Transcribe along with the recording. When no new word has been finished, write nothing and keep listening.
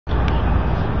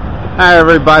Hi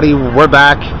everybody, we're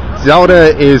back.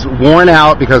 Zelda is worn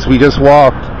out because we just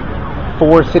walked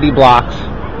 4 city blocks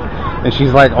and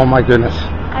she's like, oh my goodness.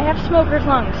 I have smoker's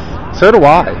lungs. So do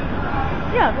I.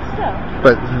 Yeah, but still.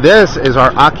 But this is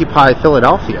our Occupy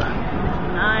Philadelphia.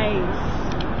 Nice.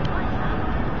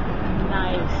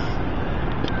 Nice.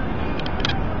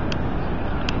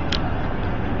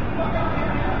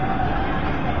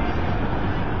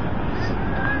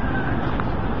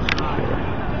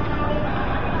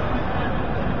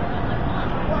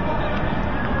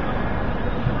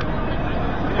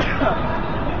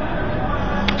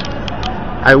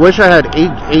 I wish I had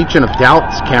Agent of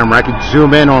Doubt's camera. I could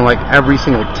zoom in on like every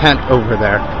single tent over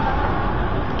there.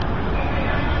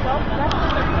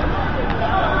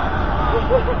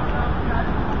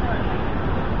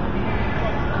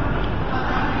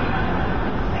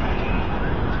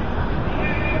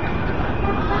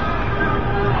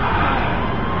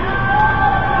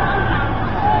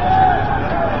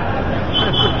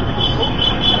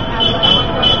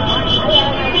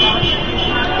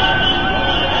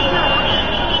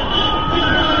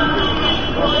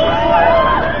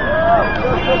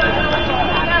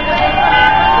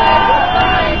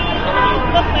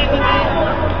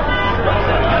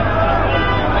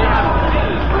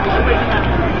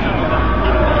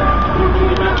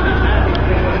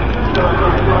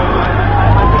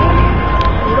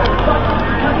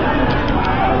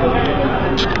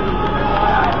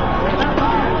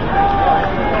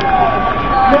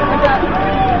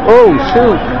 Oh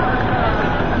shoot!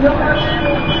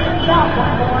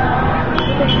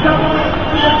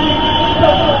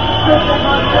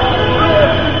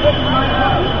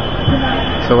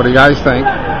 So what do you guys think?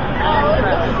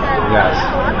 Yes.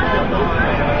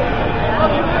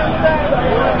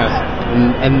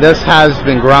 And this has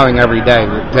been growing every day.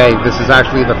 This is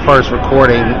actually the first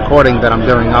recording that I'm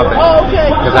doing of it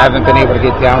because I haven't been able to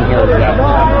get down here yet.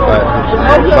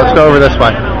 But let's go over this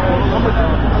way.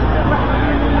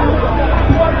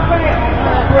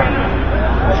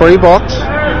 $3.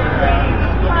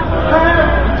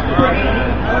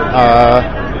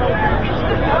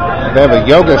 They have a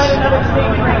yoga.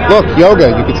 Look, yoga.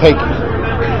 You can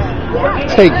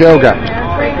take yoga.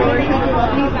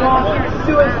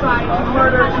 Suicide, to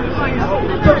murder,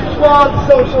 to flawed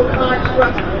social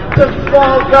constructs, to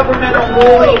flawed governmental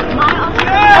ruling.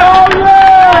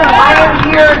 I am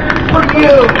here for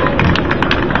you.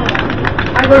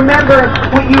 I remember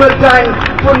what you have done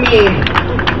for me.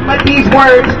 Let these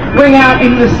words ring out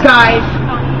in the skies.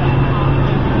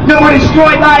 No more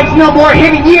destroyed lives, no more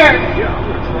hidden years.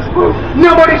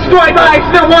 No more destroyed lives,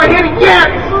 no more hidden years.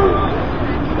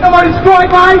 No more destroyed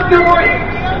lives, no more hidden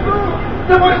years.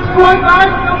 No more destroyed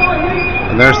lives, no more hidden years.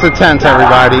 And there's the tent,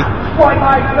 everybody. Destroyed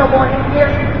lives, no more hidden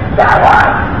years.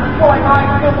 Destroyed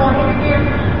lives, no more hidden years.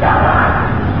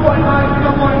 Destroyed lives, no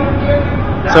more hidden years.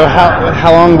 So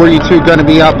how long were you two going to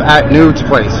be up at Nude's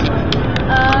place?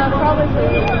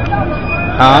 Probably.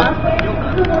 Huh?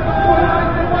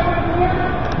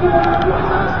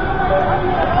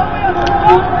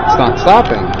 It's not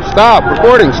stopping. Stop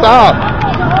recording. Stop.